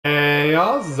Hey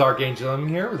y'all, this is Archangel M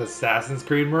here with Assassin's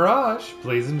Creed Mirage.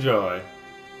 Please enjoy.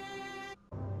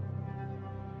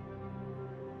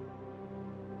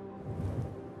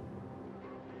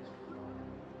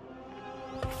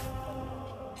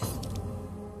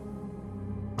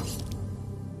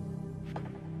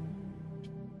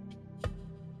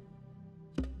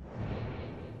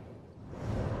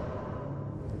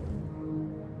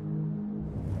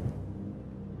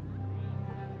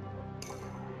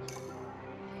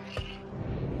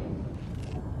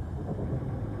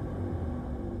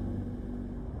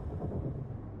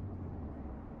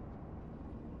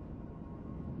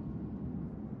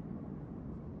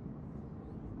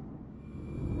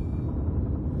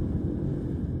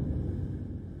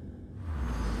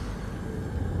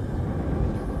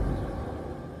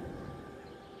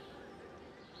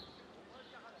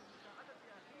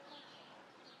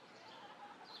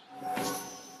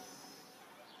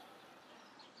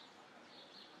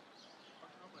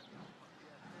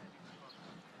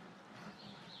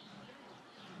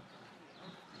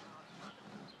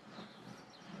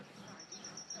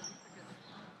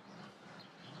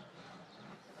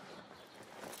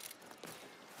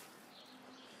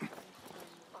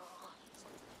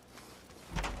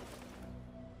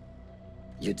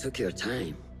 You took your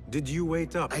time. Did you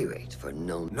wait up? I wait for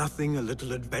Nothing a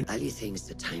little adventure. Ali thinks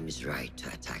the time is right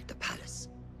to attack the palace.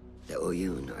 The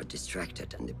Oyun are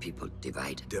distracted and the people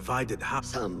divided. Divided how?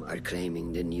 Some are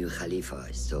claiming the new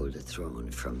Khalifa stole the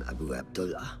throne from Abu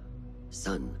Abdullah,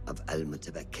 son of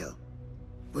Al-Mutawakkil.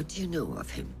 What do you know of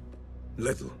him?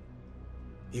 Little.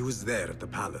 He was there at the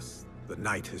palace, the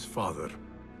night his father...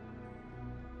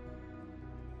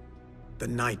 The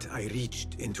night I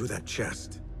reached into that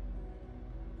chest.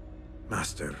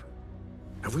 Master,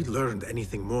 have we learned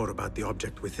anything more about the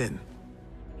object within?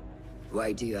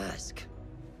 Why do you ask?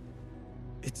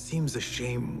 It seems a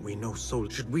shame we know so.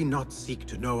 Should we not seek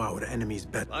to know our enemies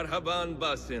better? Marhaban,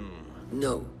 Basim.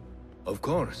 No. Of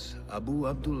course, Abu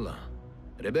Abdullah.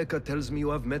 Rebecca tells me you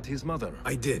have met his mother.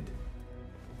 I did.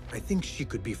 I think she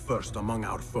could be first among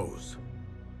our foes.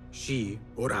 She,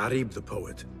 or Harib the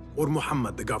poet, or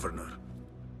Muhammad the governor.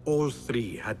 All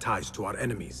three had ties to our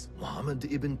enemies. Muhammad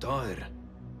ibn Tahir.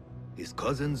 His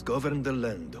cousins govern the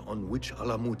land on which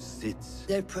Alamut sits.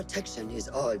 Their protection is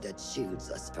all that shields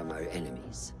us from our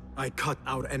enemies. I cut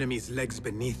our enemies' legs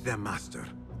beneath them, Master.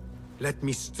 Let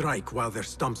me strike while their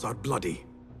stumps are bloody.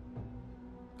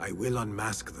 I will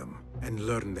unmask them and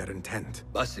learn their intent.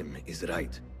 Basim is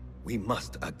right. We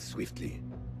must act swiftly.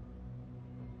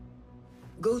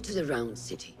 Go to the Round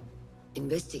City.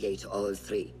 Investigate all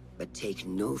three, but take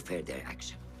no further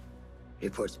action.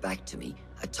 Reports back to me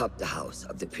atop the house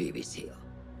of the previous hill.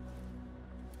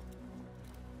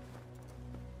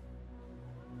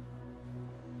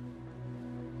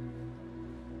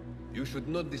 You should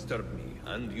not disturb me,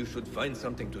 and you should find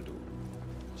something to do.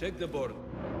 Check the board.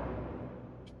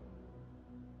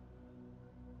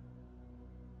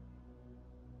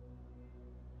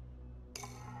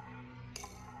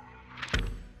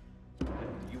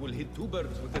 You will hit two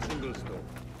birds with a single stone.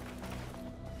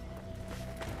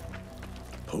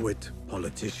 Poet,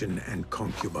 politician, and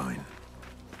concubine.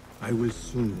 I will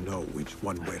soon know which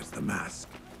one wears the mask.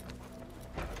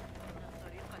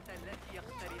 الطريقة التي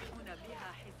يقترحون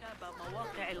بها حساب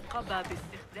مواقع القبا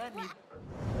باستخدام منهج.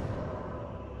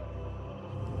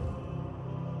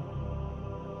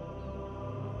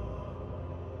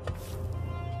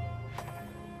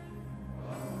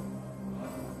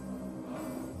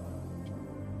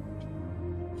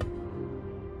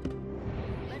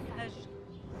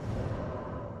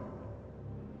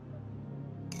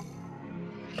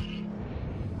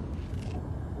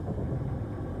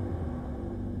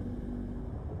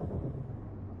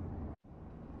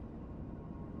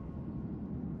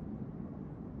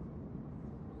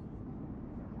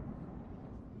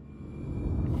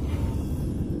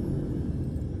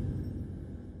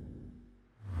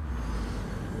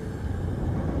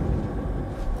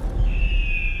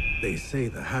 They say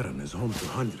the harem is home to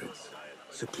hundreds,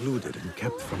 secluded and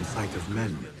kept from sight of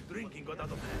men.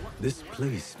 This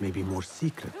place may be more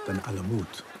secret than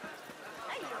Alamut.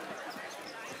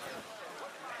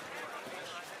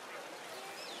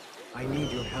 I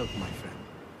need your help, my friend.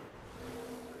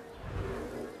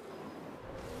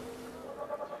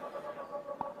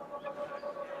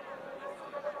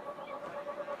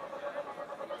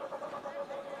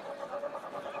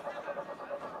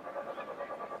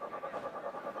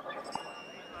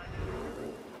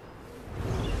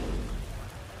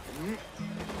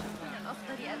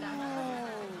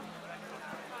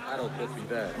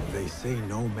 They say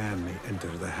no man may enter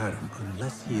the harem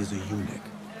unless he is a eunuch,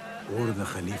 or the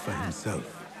Khalifa himself.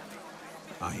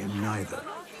 I am neither.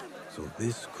 So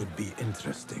this could be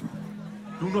interesting.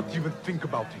 Do not even think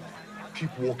about it.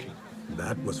 Keep walking.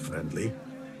 That was friendly.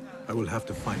 I will have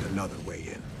to find another way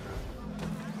in.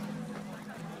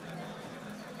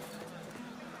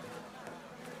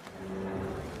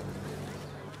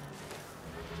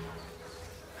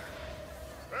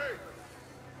 Hey!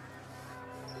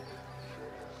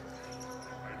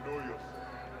 I know you.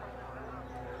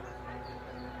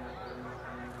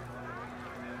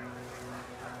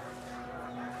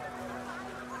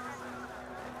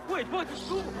 Wait, what?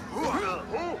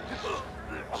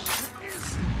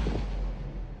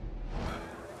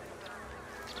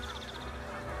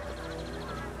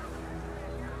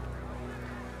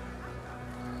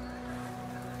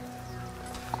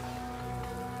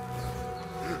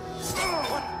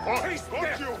 Hey,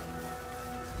 got you!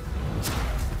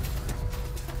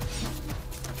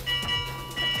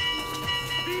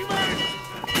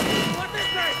 What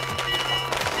is this?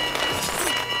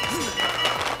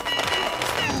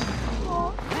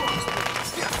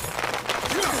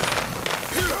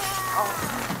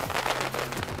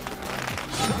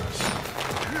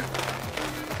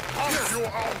 Off you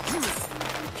out!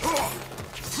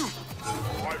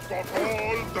 I've got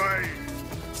all day!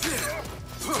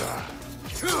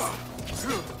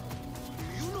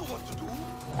 You know what to do!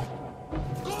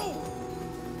 Go!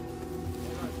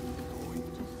 I'm going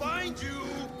to find you!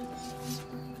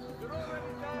 You're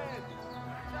already dead.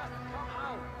 Just come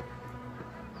out.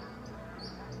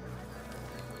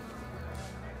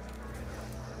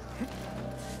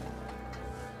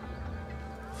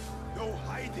 No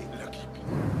hiding, Lucky.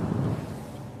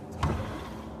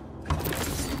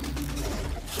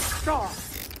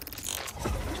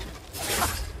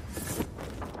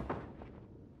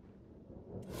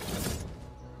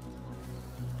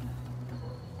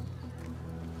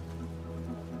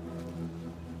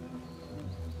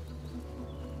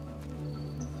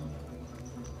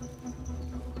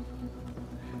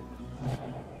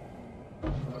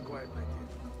 Quiet, my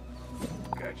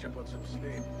dear. Catch up on some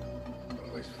sleep.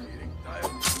 Always feeling tired.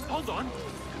 Hold on.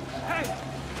 Hey!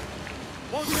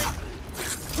 Hold it.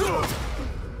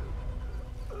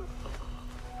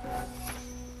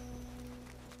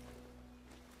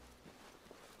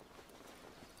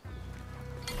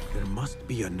 There must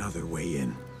be another way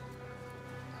in.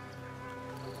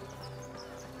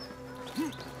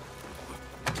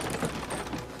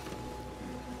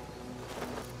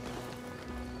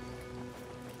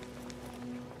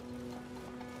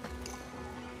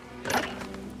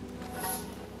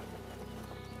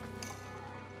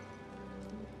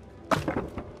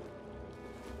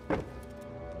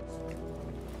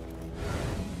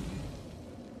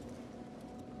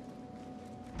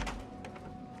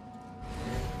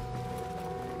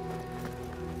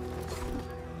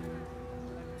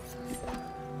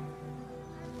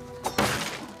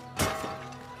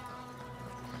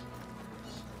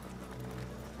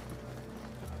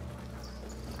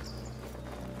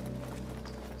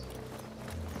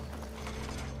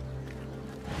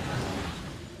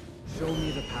 Show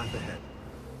me the path ahead.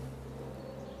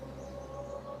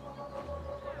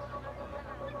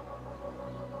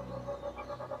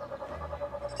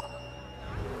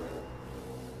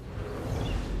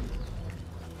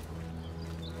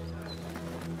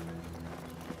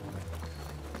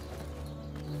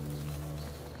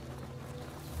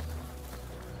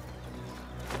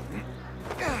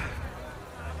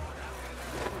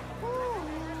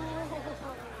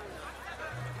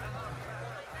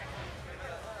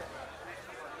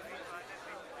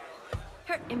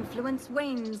 Her influence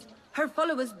wanes. Her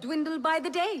followers dwindle by the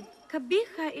day.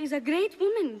 Kabika is a great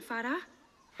woman, Farah.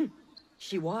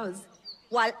 She was,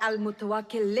 while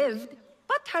Al-Mutawakkil lived,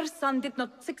 but her son did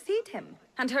not succeed him,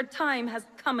 and her time has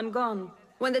come and gone.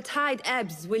 When the tide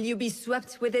ebbs, will you be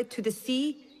swept with it to the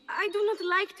sea? I do not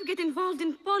like to get involved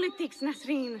in politics,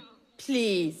 Nasreen.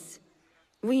 Please.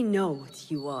 We know what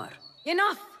you are.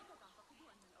 Enough!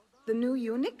 The new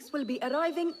eunuchs will be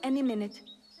arriving any minute.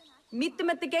 Meet them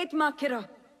at the gate, Makira,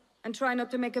 and try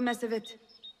not to make a mess of it.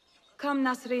 Come,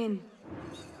 Nasreen.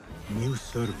 New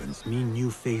servants mean new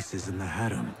faces in the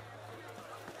harem.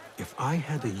 If I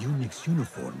had a eunuch's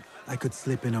uniform, I could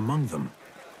slip in among them.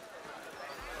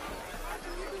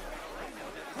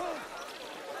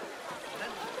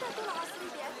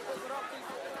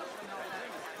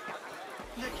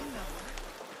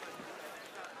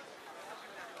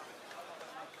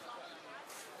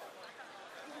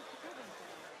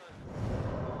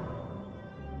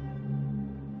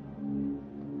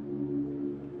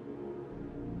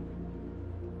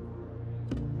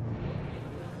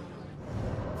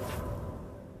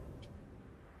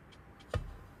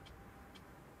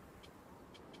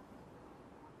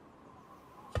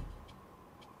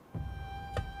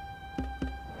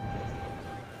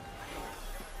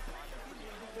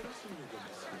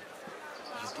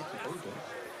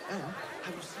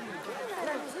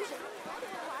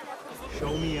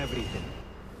 Show me everything.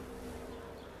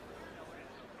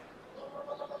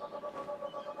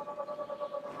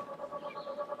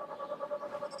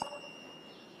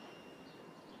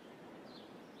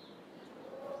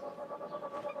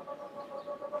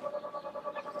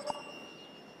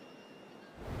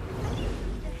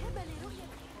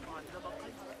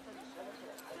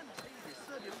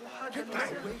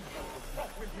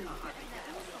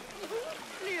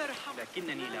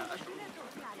 لكنني لا أشعر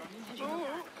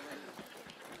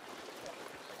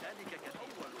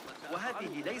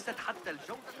وهذه ليست حتى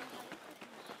الجودة.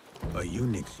 A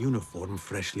eunuch's uniform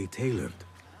freshly tailored.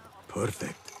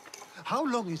 Perfect. How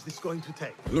long is this going to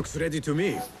take? Looks ready to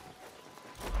me.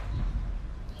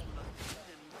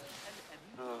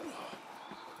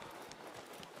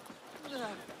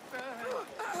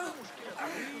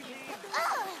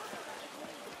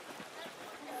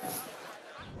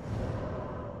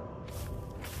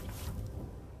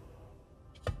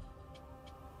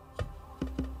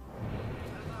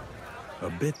 A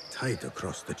bit tight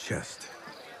across the chest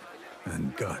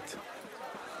and gut.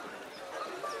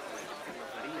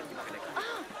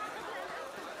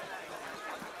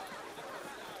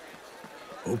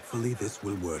 Hopefully this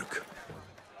will work.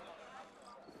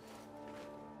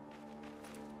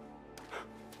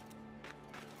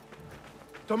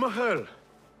 Tamahel!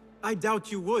 I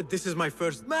doubt you would. This is my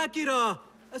first... Makira!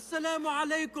 Assalamu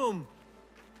alaikum!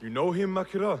 You know him,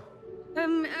 Makira?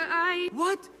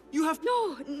 What? You have...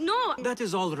 No! That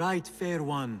is all right, fair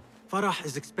one. Farah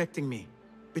is expecting me.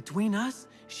 Between us,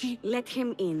 she... Let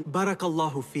him in.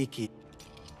 Barakallahu fiki.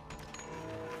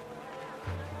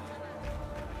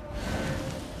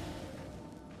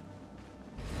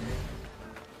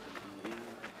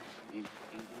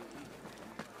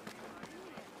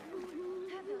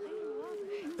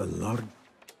 The Lord...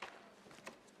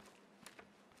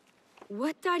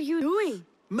 What are you doing?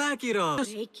 Makira!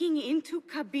 Breaking into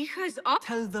Kabiha's office?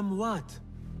 Tell them what?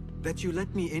 That you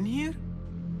let me in here?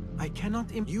 I cannot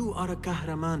You are a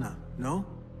kahramana, no?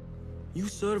 You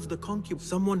serve the concubine.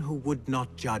 Someone who would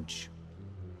not judge.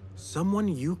 Someone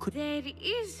you could... There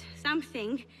is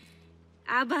something.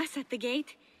 Abbas at the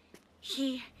gate.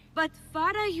 But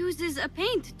Farah uses a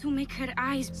paint to make her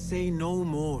eyes... Say no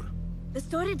more. The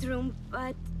storage room,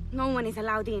 but no one is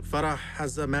allowed in. Farah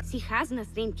has a She has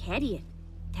Nasreen carry it.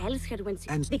 Tells her when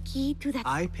And the key to that...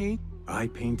 Eye paint? Eye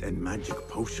paint and magic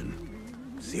potion.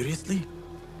 Seriously?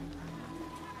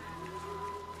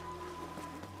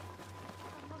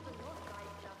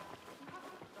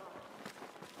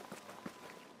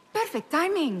 Perfect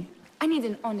timing. I need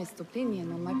an honest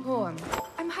opinion on my poem.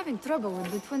 I'm having trouble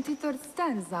with the 23rd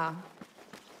stanza.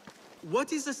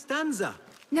 What is a stanza?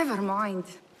 Never mind.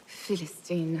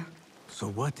 Philistine. So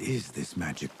what is this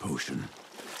magic potion?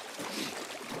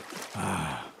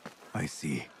 Ah, I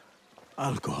see.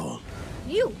 Alcohol.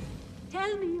 You!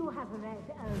 Tell me you have read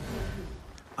Al-Jinn.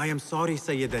 I am sorry,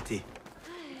 Sayyidati.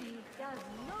 Does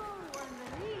no one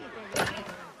read anything?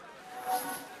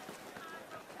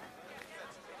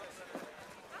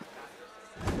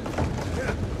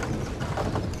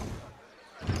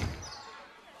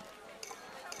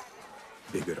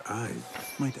 Bigger eyes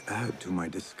might add to my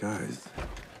disguise.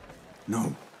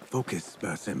 No, focus,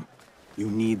 Basim. You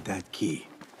need that key.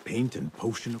 Paint and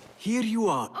potion. Here you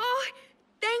are. Oh,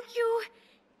 thank you.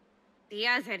 The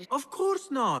others. Of course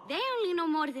not. They only know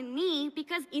more than me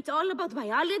because it's all about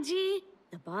biology,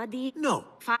 the body. No,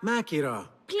 Makira.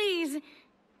 Please,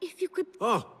 if you could...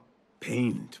 Oh,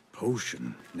 paint,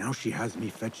 potion. Now she has me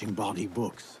fetching body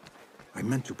books. I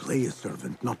meant to play a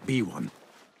servant, not be one.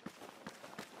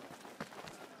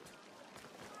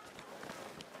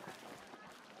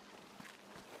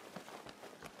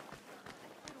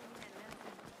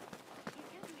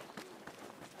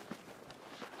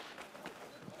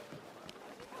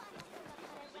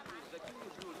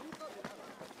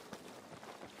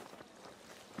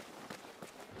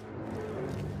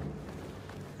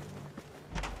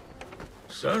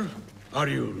 Sir, are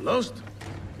you lost?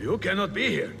 You cannot be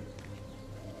here.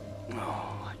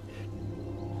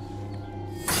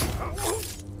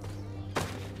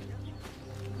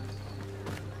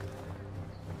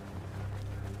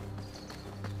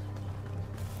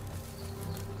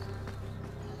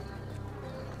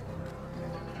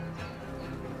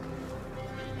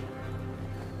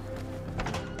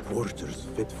 Quarters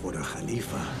fit for a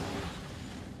Khalifa.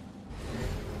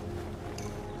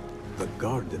 The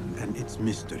garden and its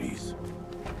mysteries.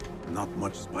 Not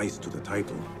much spice to the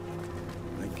title.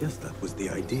 I guess that was the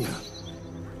idea.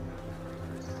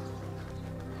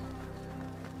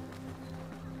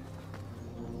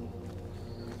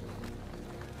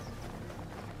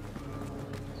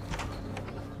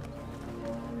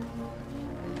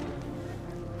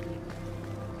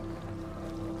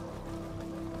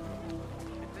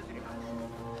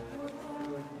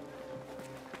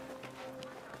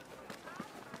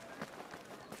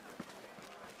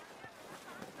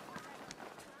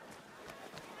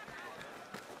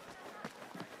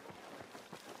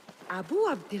 Abu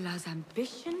Abdullah's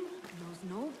ambition knows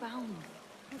no bounds.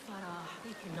 Farah,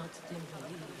 we cannot dim the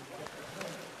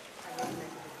lead.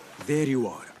 There you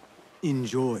are.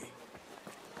 Enjoy.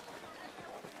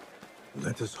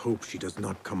 Let us hope she does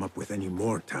not come up with any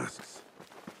more tasks.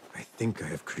 I think I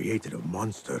have created a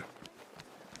monster.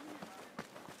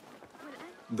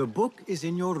 The book is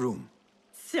in your room.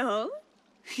 So?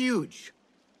 Huge.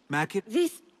 Makir?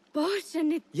 This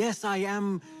portion, Yes, I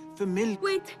am familiar.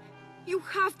 Wait, you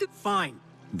have to... Fine.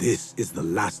 This is the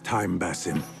last time,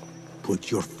 Basim.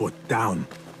 Put your foot down.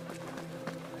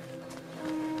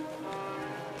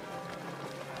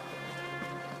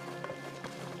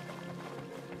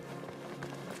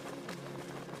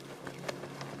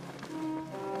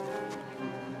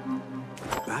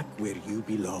 Back where you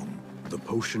belong. The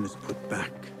potion is put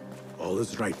back. All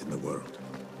is right in the world.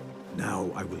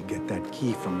 Now I will get that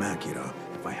key from Makira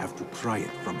if I have to pry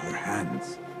it from her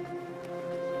hands.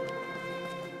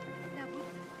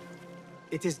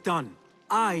 It is done.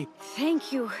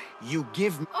 Thank you. You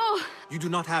give me... Oh! You do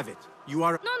not have it. You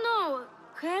are... No.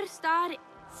 Her star...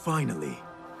 Finally.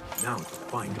 Now to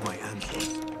find my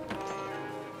answers.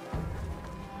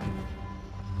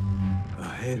 A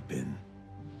hairpin.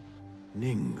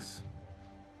 Nings.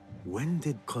 When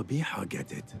did Qabiha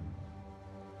get it?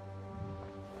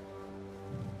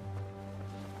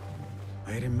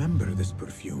 I remember this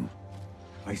perfume.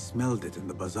 I smelled it in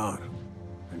the bazaar,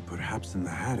 and perhaps in the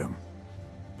harem.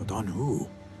 But on who?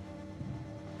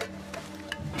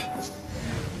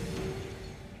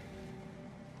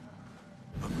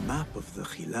 A map of the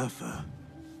Khilafah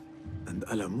and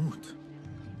Alamut.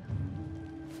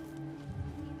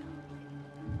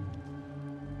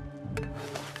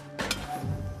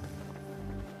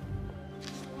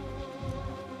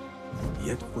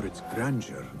 Yet for its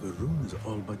grandeur, the room is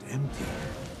all but empty.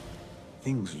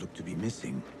 Things look to be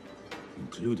missing,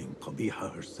 including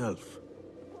Qabiha herself.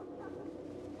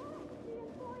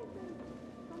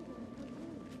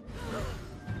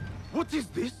 What is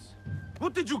this?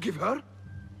 What did you give her?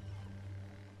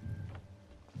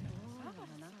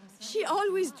 She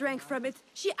always drank from it.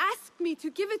 She asked me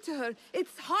to give it to her.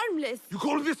 It's harmless. You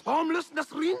call this harmless,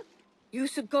 Nasreen? You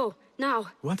should go, now.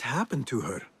 What happened to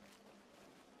her?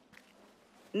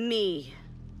 Me.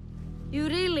 You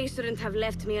really shouldn't have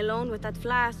left me alone with that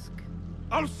flask.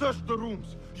 I'll search the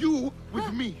rooms. You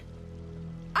with me.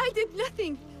 I did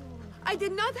nothing. I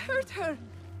did not hurt her.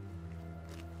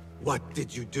 What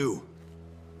did you do?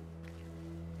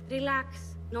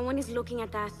 Relax. No one is looking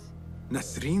at us.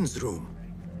 Nasreen's room.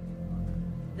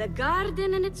 The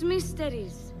garden and its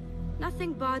mysteries.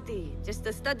 Nothing bawdy, just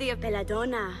a study of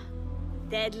belladonna.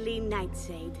 Deadly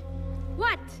nightshade.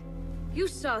 What? You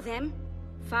saw them?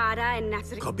 Farah and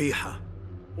Nasreen. Qabiha.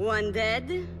 One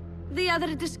dead, the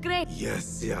other disgraced.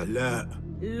 Yes, Ya'la.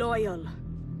 Loyal.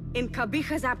 In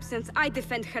Qabiha's absence, I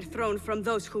defend her throne from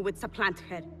those who would supplant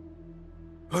her.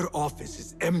 Her office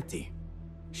is empty.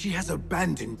 She has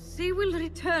abandoned... She will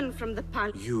return from the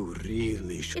palace. You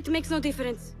really should... It makes no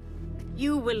difference.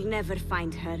 You will never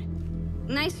find her.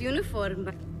 Nice uniform,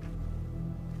 but...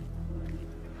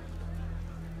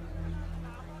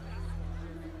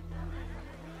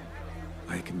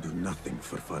 I can do nothing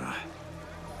for Farah.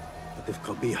 But if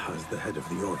Qabiha is the head of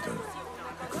the Order,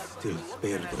 I could still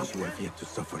spare those who have yet to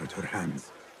suffer at her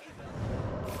hands.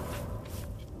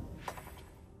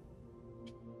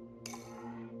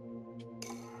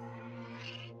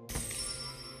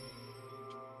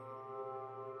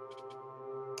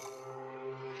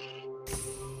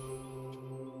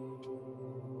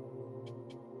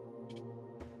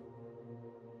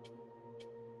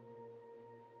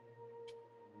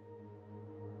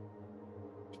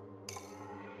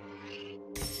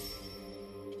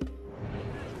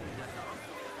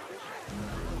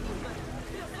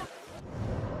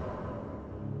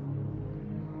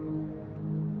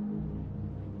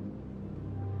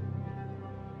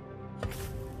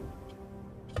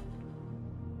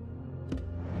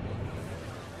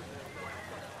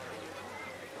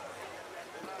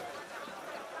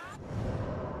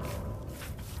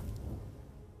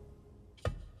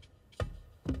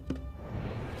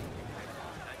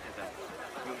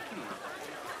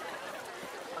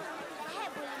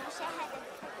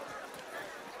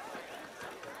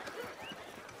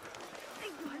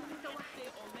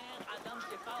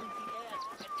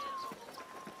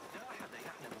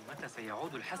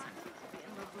 سيعود الحسن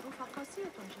لأن الظروف قاسية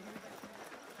جدا.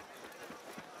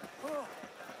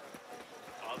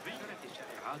 عظيمة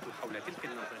الشائعات حول تلك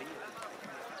النظرية.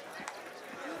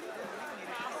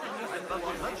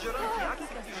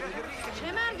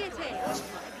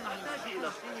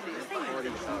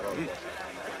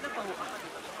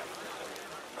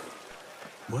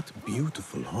 What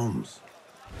beautiful homes.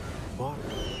 Far...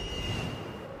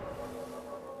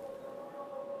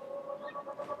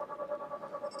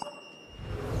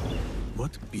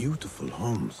 What beautiful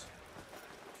homes.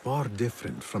 Far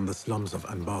different from the slums of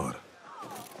Anbar.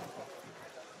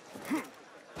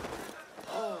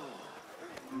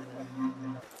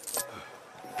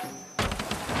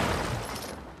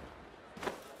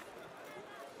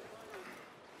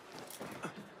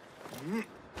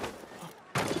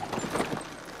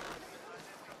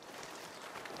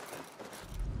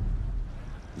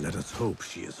 Let us hope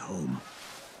she is home.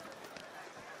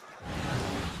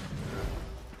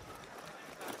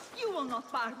 You will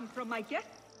not bar me from my guest.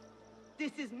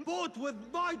 This is bought with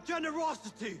my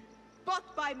generosity.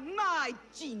 bought by my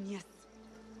genius.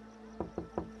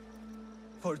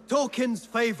 For tokens,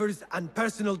 favors, and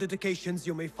personal dedications,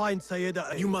 you may find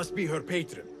Sayyida. You must be her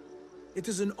patron. It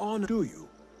is an honor to you.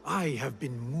 I have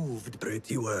been moved.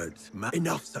 Pretty words.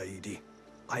 Enough, Sayyidi.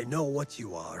 I know what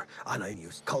you are, and I knew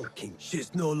skulking.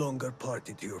 She's no longer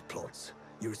party to your plots.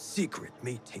 Your secret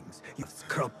meetings. You've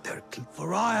scrubbed her.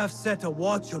 For I have set a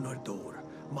watch on her door.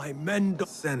 My men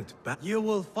sent back. You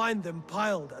will find them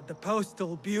piled at the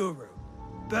Postal Bureau.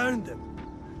 Burn them.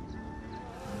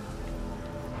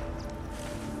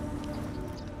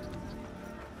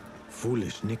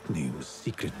 Foolish nicknames,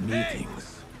 secret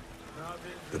meetings.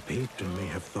 The patron may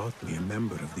have thought me a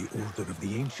member of the Order of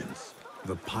the Ancients.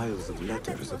 The piles of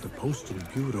letters at the Postal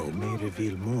Bureau may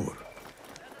reveal more.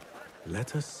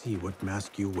 Let us see what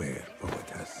mask you wear,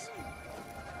 poetess.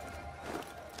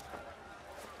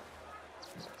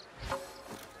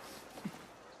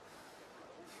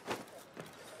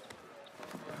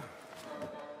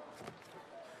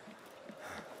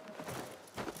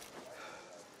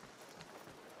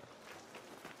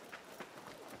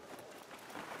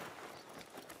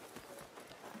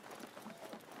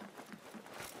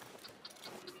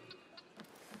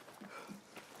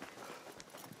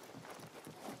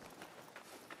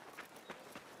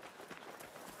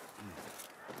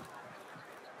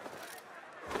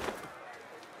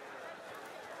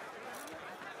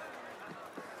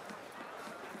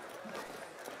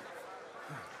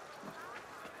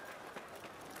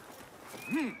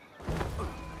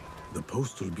 The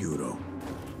Postal Bureau.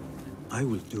 I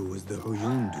will do as the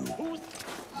Huyun do.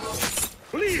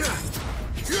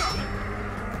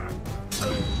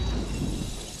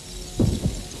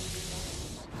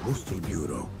 Postal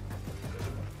Bureau.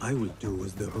 I will do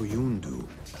as the Huyun do.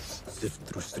 Sift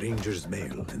through strangers'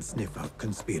 mail and sniff out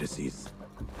conspiracies.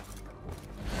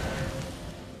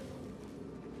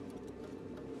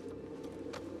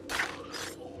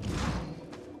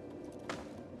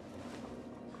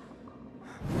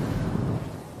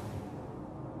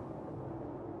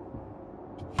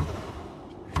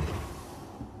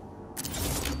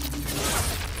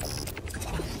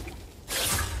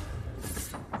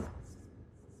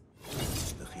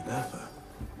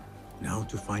 Now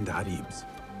to find Aribs.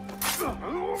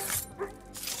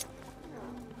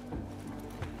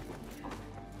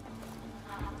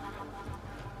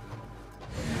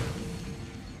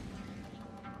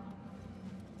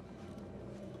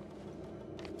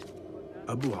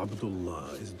 Abu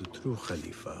Abdullah is the true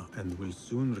Khalifa and will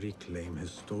soon reclaim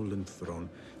his stolen throne.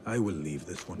 I will leave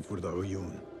this one for the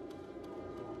Uyun.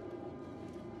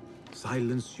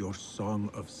 Silence your song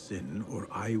of sin, or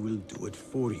I will do it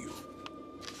for you.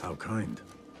 How kind.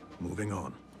 Moving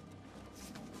on.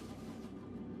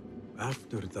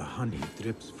 After the honey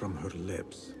drips from her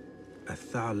lips, a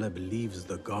Thalab leaves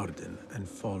the garden and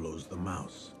follows the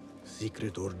mouse.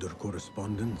 Secret order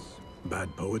correspondence? Bad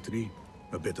poetry?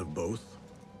 A bit of both?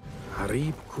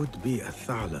 Harib could be a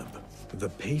Thalab. The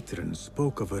patron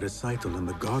spoke of a recital in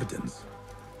the gardens.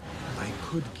 I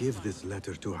could give this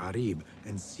letter to Harib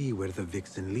and see where the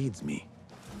vixen leads me.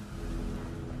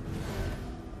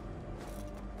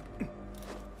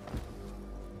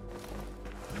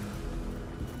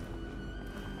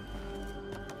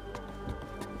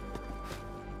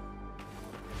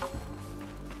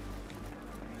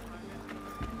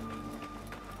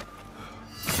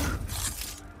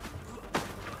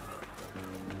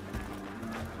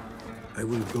 I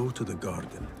will go to the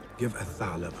garden, give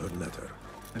Athalab her letter,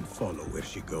 and follow where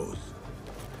she goes.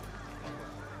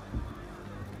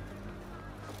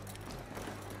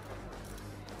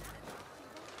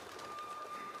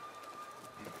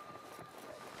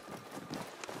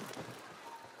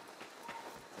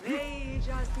 Rage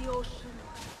as the ocean,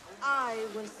 I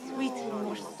will sweeten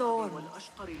your storm.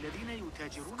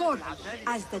 Scorch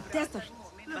as the desert,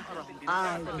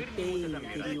 I will bathe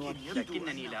in your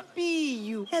heat. Be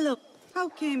you. Hello. How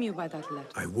came you by that letter?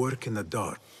 I work in the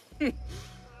dark.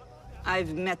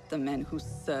 I've met the men who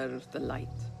serve the light.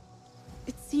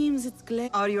 It seems it's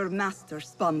Are your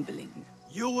masters bumbling?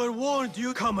 You were warned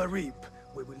you come a reap.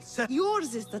 We will set...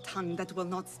 Yours is the tongue that will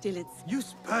not still its... You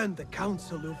spurned the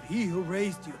counsel of he who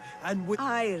raised you, and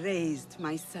I raised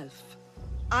myself.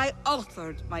 I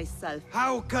altered myself.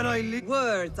 How can I live?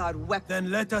 Words are weapons.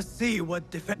 Then let us see what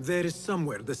defense... There is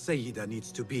somewhere the Sayyida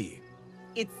needs to be.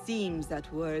 It seems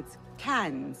that words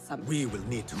can some... We will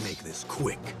need to make this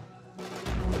quick.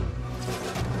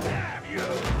 Damn you!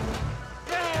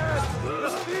 Yes!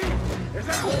 Is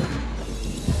that...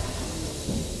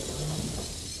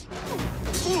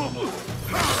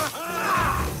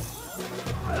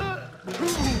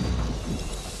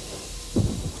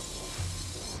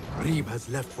 Reeb has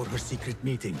left for her secret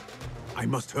meeting. I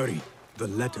must hurry. The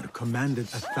letter commanded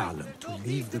Athalam to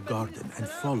leave the garden and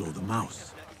follow the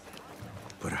mouse.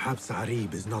 Perhaps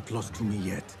Arib is not lost to me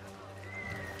yet.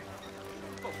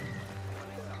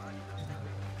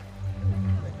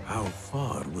 How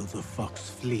far will the fox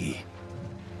flee?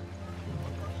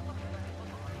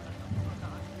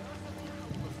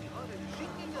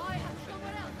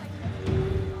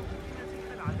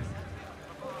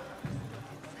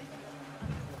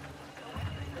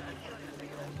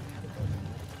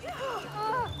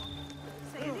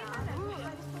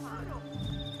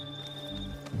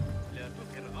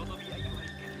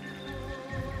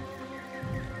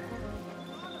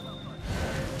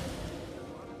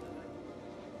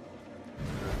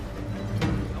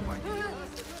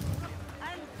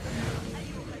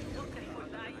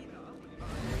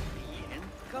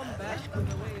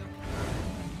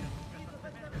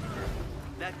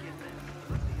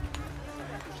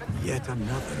 Yet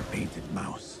another painted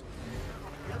mouse.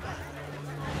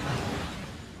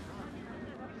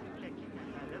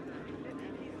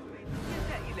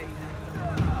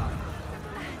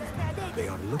 They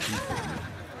are looking for me.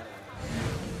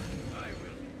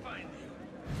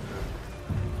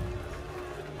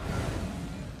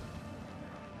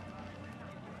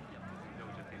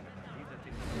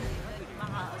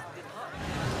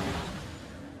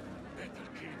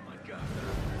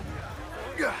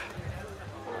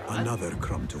 Another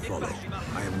crumb to follow.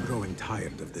 I am growing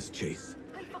tired of this chase.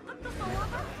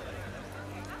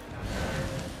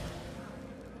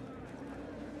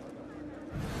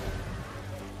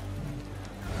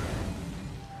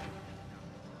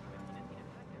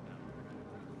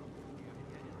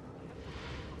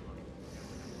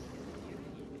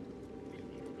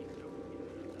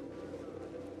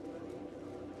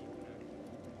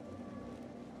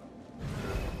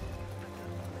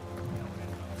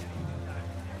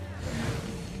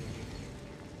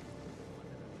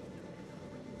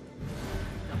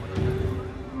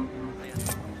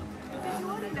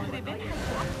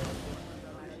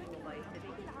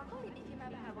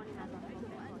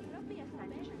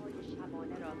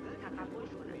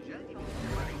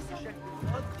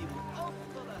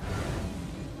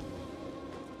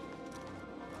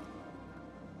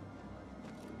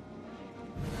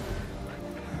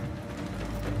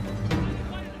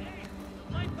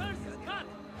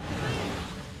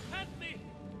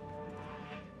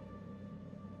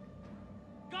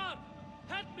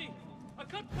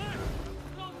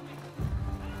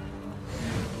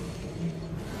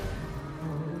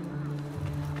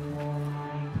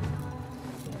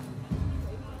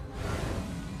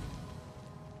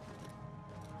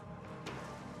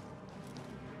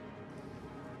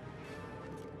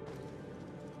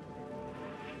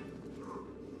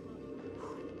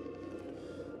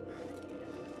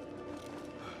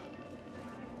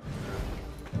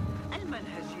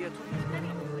 المنهجية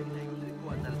مختلفة. يدرك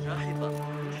أن الجاحظ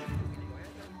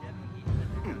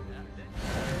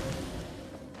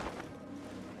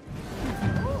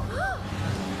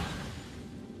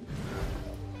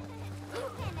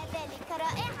كان ذلك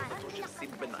رائعا.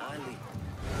 تجسد بن عالي.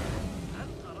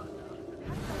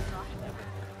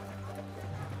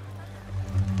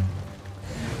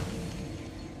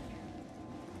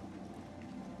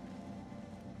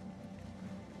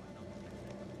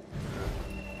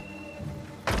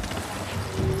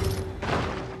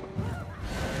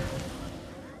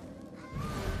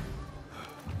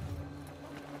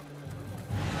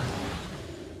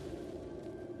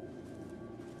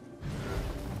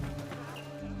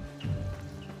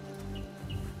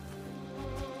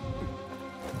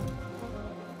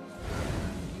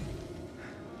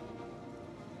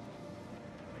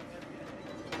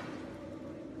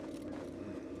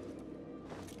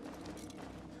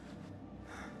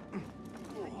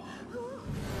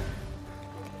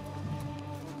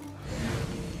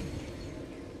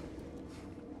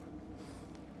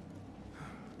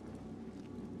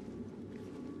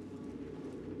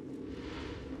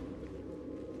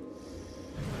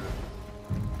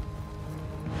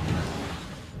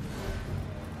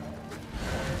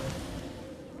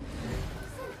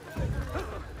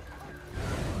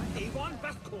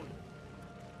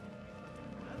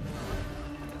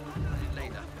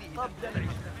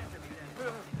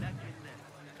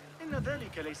 إن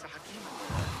ذلك ليس حكيما.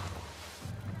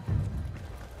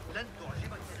 لن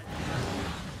تعجبك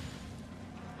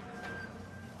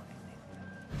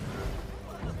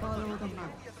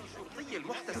الشرطي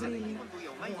المحتسب منذ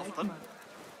يومين أفضل.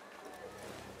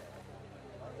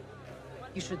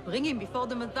 You should bring him before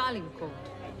the medallion court.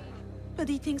 But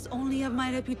he thinks only of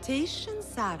my reputation,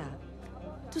 Sarah.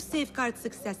 To safeguard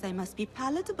success, I must be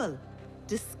palatable,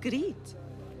 discreet.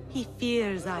 He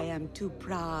fears I am too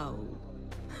proud.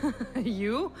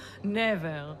 You?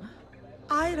 Never.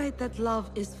 I write that love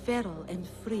is feral and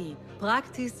free.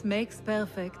 Practice makes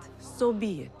perfect. So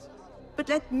be it. But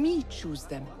let me choose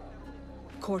them.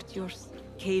 Courtiers,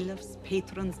 caliphs,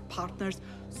 patrons, partners.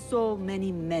 So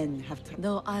many men have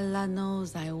though Allah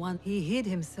knows I want. He hid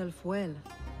himself well.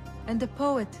 And the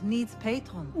poet needs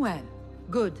patron. Well,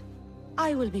 good.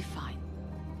 I will be fine.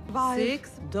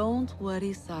 6. Don't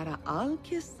worry, Sarah. I'll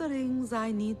kiss the rings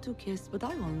I need to kiss, but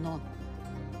I will not.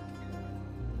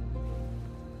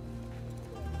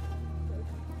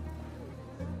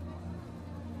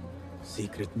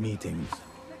 Secret meetings,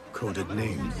 coded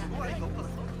names.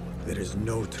 There is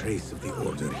no trace of the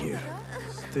Order here.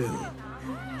 Still,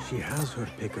 she has her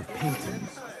pick of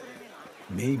patrons.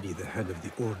 Maybe the head of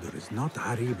the Order is not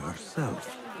Harib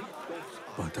herself,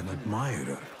 but an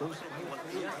admirer.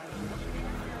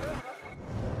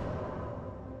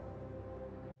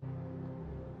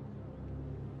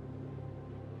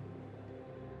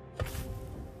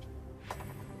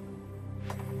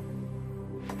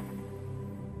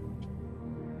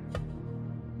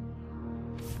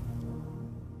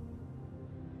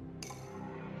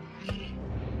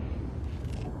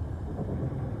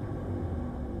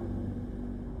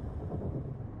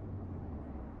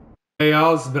 Hey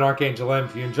y'all, this has been Archangel M.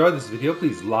 If you enjoyed this video,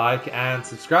 please like and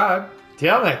subscribe.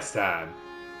 Till next time.